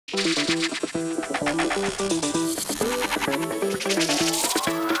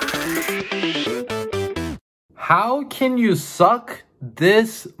How can you suck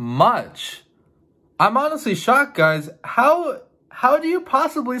this much? I'm honestly shocked, guys. How do you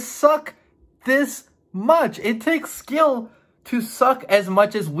possibly suck this much? It takes skill to suck as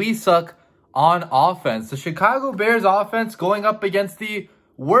much as we suck on offense. The Chicago Bears offense going up against the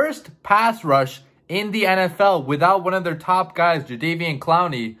worst pass rush in the NFL without one of their top guys, Jadeveon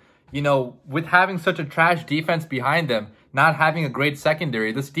Clowney, you know, with having such a trash defense behind them, not having a great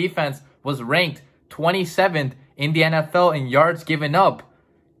secondary. This defense was ranked 27th in the NFL in yards given up.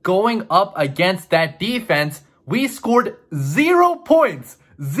 Going up against that defense, we scored 0 points.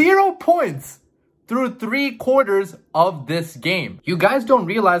 0 points through 3 quarters of this game. You guys don't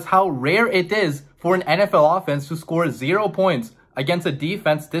realize how rare it is for an NFL offense to score 0 points against a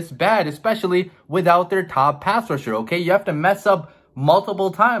defense this bad, especially without their top pass rusher, okay? You have to mess up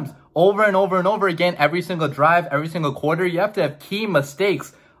multiple times over and over and over again every single drive, every single quarter. You have to have key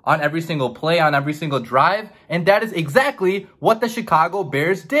mistakes on every single play, on every single drive. And that is exactly what the Chicago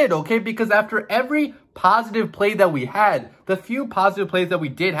Bears did, okay? Because after every positive play that we had, the few positive plays that we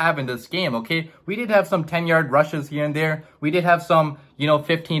did have in this game, okay? We did have some 10-yard rushes here and there. We did have some,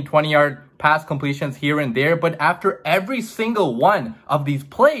 15, 20-yard pass completions here and there. But after every single one of these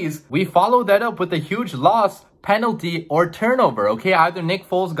plays, we followed that up with a huge loss, penalty, or turnover, okay? Either Nick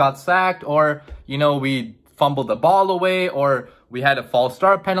Foles got sacked or, we fumbled the ball away, or we had a false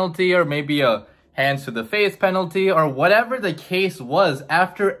start penalty, or maybe a hands to the face penalty, or whatever the case was.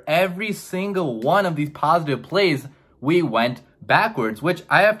 After every single one of these positive plays, we went backwards, which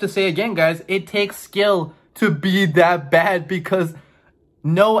I have to say again, guys, it takes skill to be that bad because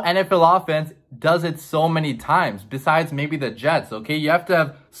no NFL offense does it so many times, besides maybe the Jets, okay? You have to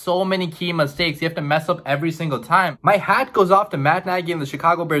have so many key mistakes. You have to mess up every single time. My hat goes off to Matt Nagy and the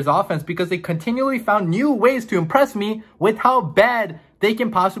Chicago Bears offense because they continually found new ways to impress me with how bad they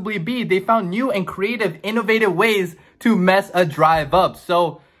can possibly be. They found new and creative, innovative ways to mess a drive up.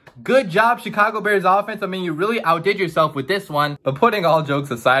 So, good job, Chicago Bears offense. I mean, you really outdid yourself with this one. But putting all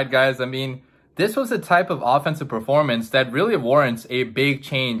jokes aside, guys, I mean, this was a type of offensive performance that really warrants a big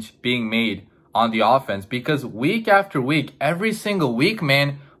change being made on the offense, because week after week, every single week,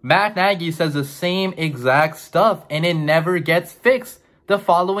 man, Matt Nagy says the same exact stuff and it never gets fixed the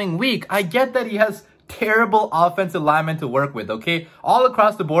following week. I get that he has terrible offensive linemen to work with, okay? All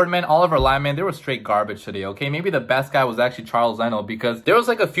across the board, man, all of our linemen, they were straight garbage today, okay? Maybe the best guy was actually Charles Leno because there was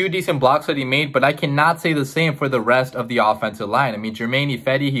like a few decent blocks that he made, but I cannot say the same for the rest of the offensive line. I mean, Jermaine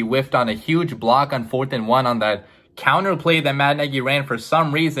Ifedi, he whiffed on a huge block on 4th and 1 on that counter play that Matt Nagy ran for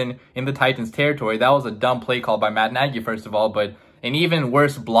some reason in the Titans territory. That was a dumb play call by Matt Nagy, first of all, but an even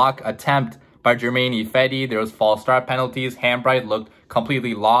worse block attempt by Jermaine Ifedi. There was false start penalties. Hambright looked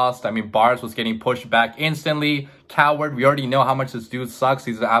completely lost. I mean, Bars was getting pushed back instantly. Coward, we already know how much this dude sucks.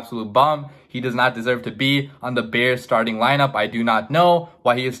 He's an absolute bum. He does not deserve to be on the Bears starting lineup. I do not know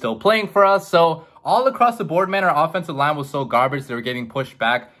why he is still playing for us. So all across the board, man, our offensive line was so garbage. They were getting pushed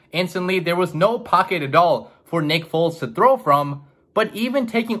back instantly. There was no pocket at all for Nick Foles to throw from. But even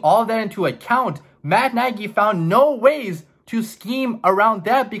taking all that into account, Matt Nagy found no ways to scheme around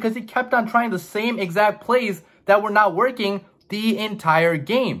that because he kept on trying the same exact plays that were not working the entire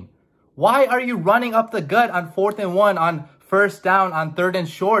game. Why are you running up the gut on 4th and 1, on 1st down, on 3rd and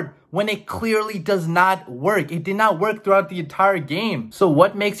short, when it clearly does not work? It did not work throughout the entire game. So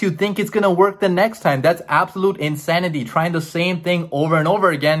what makes you think it's going to work the next time? That's absolute insanity, trying the same thing over and over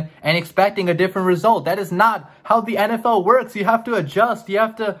again and expecting a different result. That is not how the NFL works. You have to adjust. You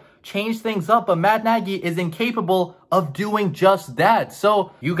have to change things up, but Matt Nagy is incapable of doing just that.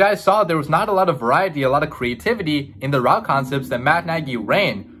 So you guys saw there was not a lot of variety, a lot of creativity in the route concepts that Matt Nagy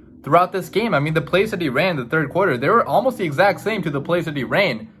ran throughout this game. I mean, the plays that he ran in the 3rd quarter, they were almost the exact same to the plays that he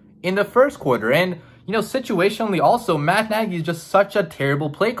ran in the 1st quarter. And, situationally also, Matt Nagy is just such a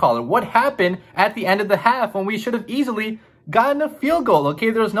terrible play caller. What happened at the end of the half when we should have easily gotten a field goal? Okay,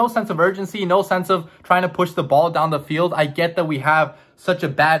 there was no sense of urgency, no sense of trying to push the ball down the field. I get that we have such a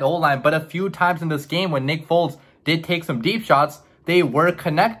bad O-line, but a few times in this game when Nick Foles did take some deep shots, they were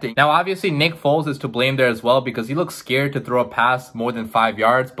connecting. Now, obviously, Nick Foles is to blame there as well because he looks scared to throw a pass more than 5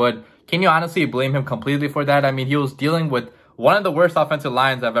 yards, but can you honestly blame him completely for that? I mean, he was dealing with one of the worst offensive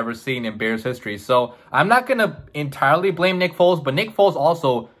lines I've ever seen in Bears history, so I'm not going to entirely blame Nick Foles, but Nick Foles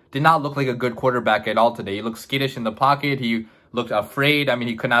also did not look like a good quarterback at all today. He looked skittish in the pocket. He looked afraid. I mean,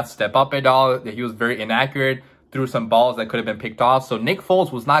 he could not step up at all. He was very inaccurate, threw some balls that could have been picked off. So Nick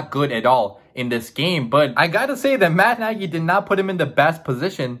Foles was not good at all in this game. But I got to say that Matt Nagy did not put him in the best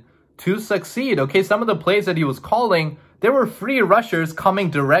position to succeed. Okay, some of the plays that he was calling, there were free rushers coming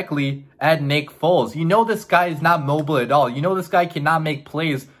directly at Nick Foles. You know this guy is not mobile at all. You know this guy cannot make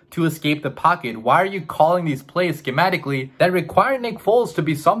plays to escape the pocket. Why are you calling these plays schematically that require Nick Foles to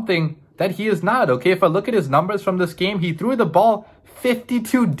be something that he is not? Okay, if I look at his numbers from this game, he threw the ball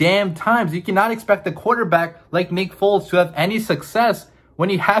 52 damn times. You cannot expect a quarterback like Nick Foles to have any success when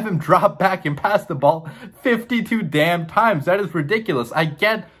you have him drop back and pass the ball 52 damn times. That is ridiculous. I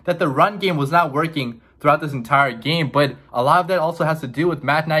get that the run game was not working throughout this entire game, but a lot of that also has to do with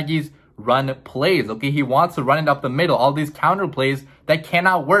Matt Nagy's run plays. Okay, he wants to run it up the middle, all these counter plays that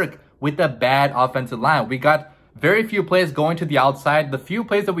cannot work with a bad offensive line. We got very few plays going to the outside. The few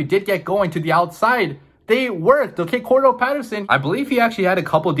plays that we did get going to the outside, they worked. Okay, Cordell Patterson, I believe he actually had a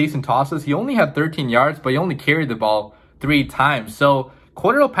couple decent tosses. He only had 13 yards, but he only carried the ball 3 times. So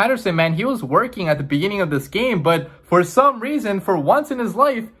Cordell Patterson, man, he was working at the beginning of this game, but for some reason, for once in his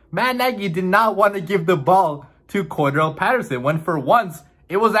life, Matt Nagy did not want to give the ball to Cordell Patterson when for once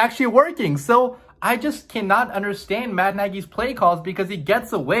it was actually working. So I just cannot understand Matt Nagy's play calls because he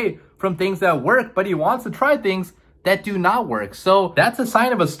gets away from things that work, but he wants to try things that do not work. So that's a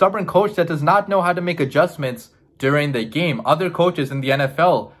sign of a stubborn coach that does not know how to make adjustments during the game. Other coaches in the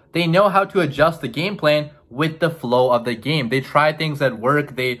NFL, they know how to adjust the game plan with the flow of the game. They try things that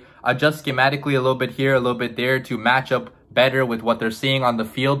work. They adjust schematically a little bit here, a little bit there to match up better with what they're seeing on the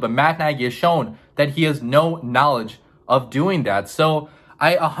field. But Matt Nagy has shown that he has no knowledge of doing that. So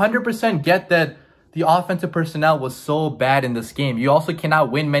I 100% get that the offensive personnel was so bad in this game. You also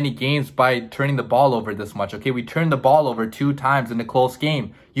cannot win many games by turning the ball over this much. Okay, we turned the ball over 2 times in a close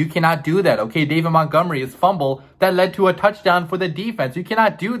game. You cannot do that. Okay, David Montgomery, his fumble that led to a touchdown for the defense. You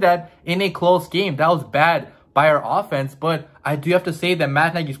cannot do that in a close game. That was bad by our offense. But I do have to say that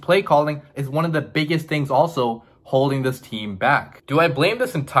Matt Nagy's play calling is one of the biggest things also holding this team back. Do I blame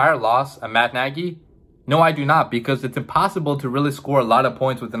this entire loss on Matt Nagy? No, I do not, because it's impossible to really score a lot of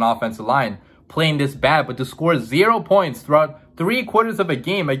points with an offensive line playing this bad, but to score 0 points throughout 3 quarters of a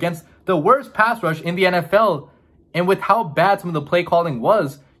game against the worst pass rush in the NFL, and with how bad some of the play calling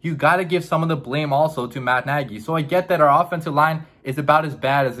was, you got to give some of the blame also to Matt Nagy. So I get that our offensive line is about as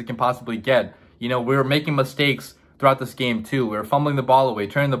bad as it can possibly get. You know, we were making mistakes throughout this game too. We were fumbling the ball away,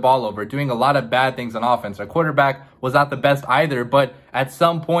 turning the ball over, doing a lot of bad things on offense. Our quarterback was not the best either, but at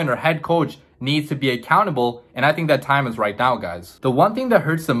some point our head coach needs to be accountable, and I think that time is right now, guys. The one thing that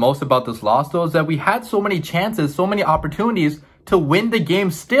hurts the most about this loss, though, is that we had so many chances, so many opportunities to win the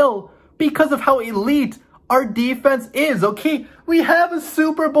game still because of how elite our defense is, okay? We have a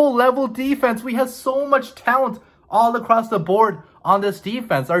Super Bowl level defense. We have so much talent all across the board on this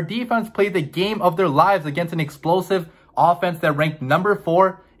defense. Our defense played the game of their lives against an explosive offense that ranked number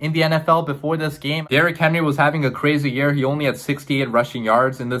 4 in the NFL before this game. Derrick Henry was having a crazy year. He only had 68 rushing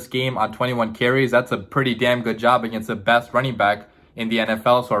yards in this game on 21 carries. That's a pretty damn good job against the best running back in the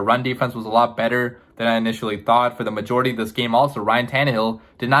NFL. So our run defense was a lot better than I initially thought. For the majority of this game also, Ryan Tannehill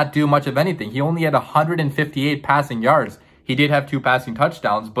did not do much of anything. He only had 158 passing yards. He did have 2 passing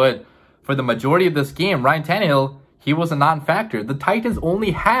touchdowns, but for the majority of this game, Ryan Tannehill, he was a non-factor. The Titans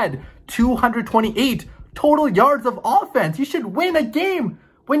only had 228 total yards of offense. You should win a game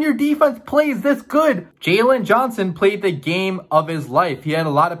when your defense plays this good. Jalen Johnson played the game of his life. He had a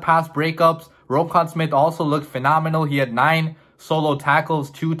lot of pass breakups. Roquan Smith also looked phenomenal. He had 9 solo tackles,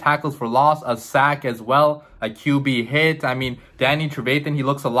 2 tackles for loss, a sack as well, a QB hit. I mean, Danny Trevathan, he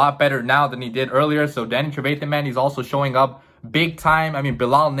looks a lot better now than he did earlier. So Danny Trevathan, man, he's also showing up big time. I mean,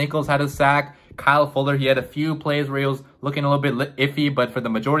 Bilal Nichols had a sack. Kyle Fuller, he had a few plays where he was looking a little bit iffy, but for the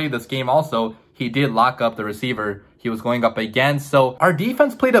majority of this game also, he did lock up the receiver he was going up against. So our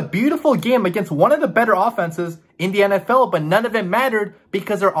defense played a beautiful game against one of the better offenses in the NFL, but none of it mattered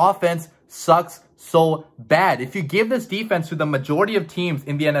because our offense sucks so bad. If you give this defense to the majority of teams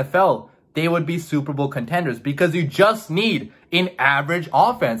in the NFL, they would be Super Bowl contenders because you just need an average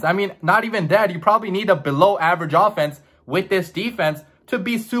offense. I mean, not even that. You probably need a below average offense with this defense to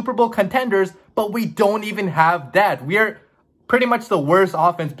be Super Bowl contenders, but we don't even have that. We are pretty much the worst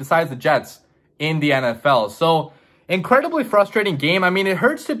offense besides the Jets in the NFL. So incredibly frustrating game. I mean, it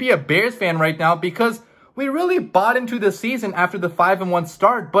hurts to be a Bears fan right now because we really bought into the season after the 5-1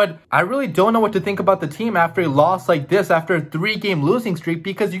 start, but I really don't know what to think about the team after a loss like this, after a 3-game losing streak,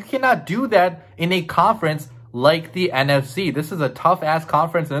 because you cannot do that in a conference like the NFC. This is a tough-ass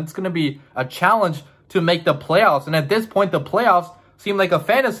conference, and it's going to be a challenge to make the playoffs. And at this point, the playoffs seem like a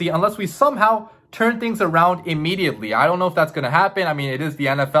fantasy unless we somehow turn things around immediately. I don't know if that's going to happen. I mean, it is the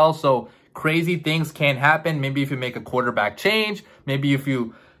NFL, so crazy things can happen. Maybe if you make a quarterback change, maybe if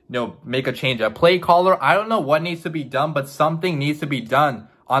you make a change at play caller. I don't know what needs to be done, but something needs to be done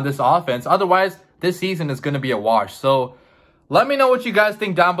on this offense. Otherwise, this season is going to be a wash. So let me know what you guys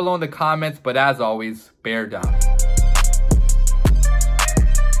think down below in the comments. But as always, bear down.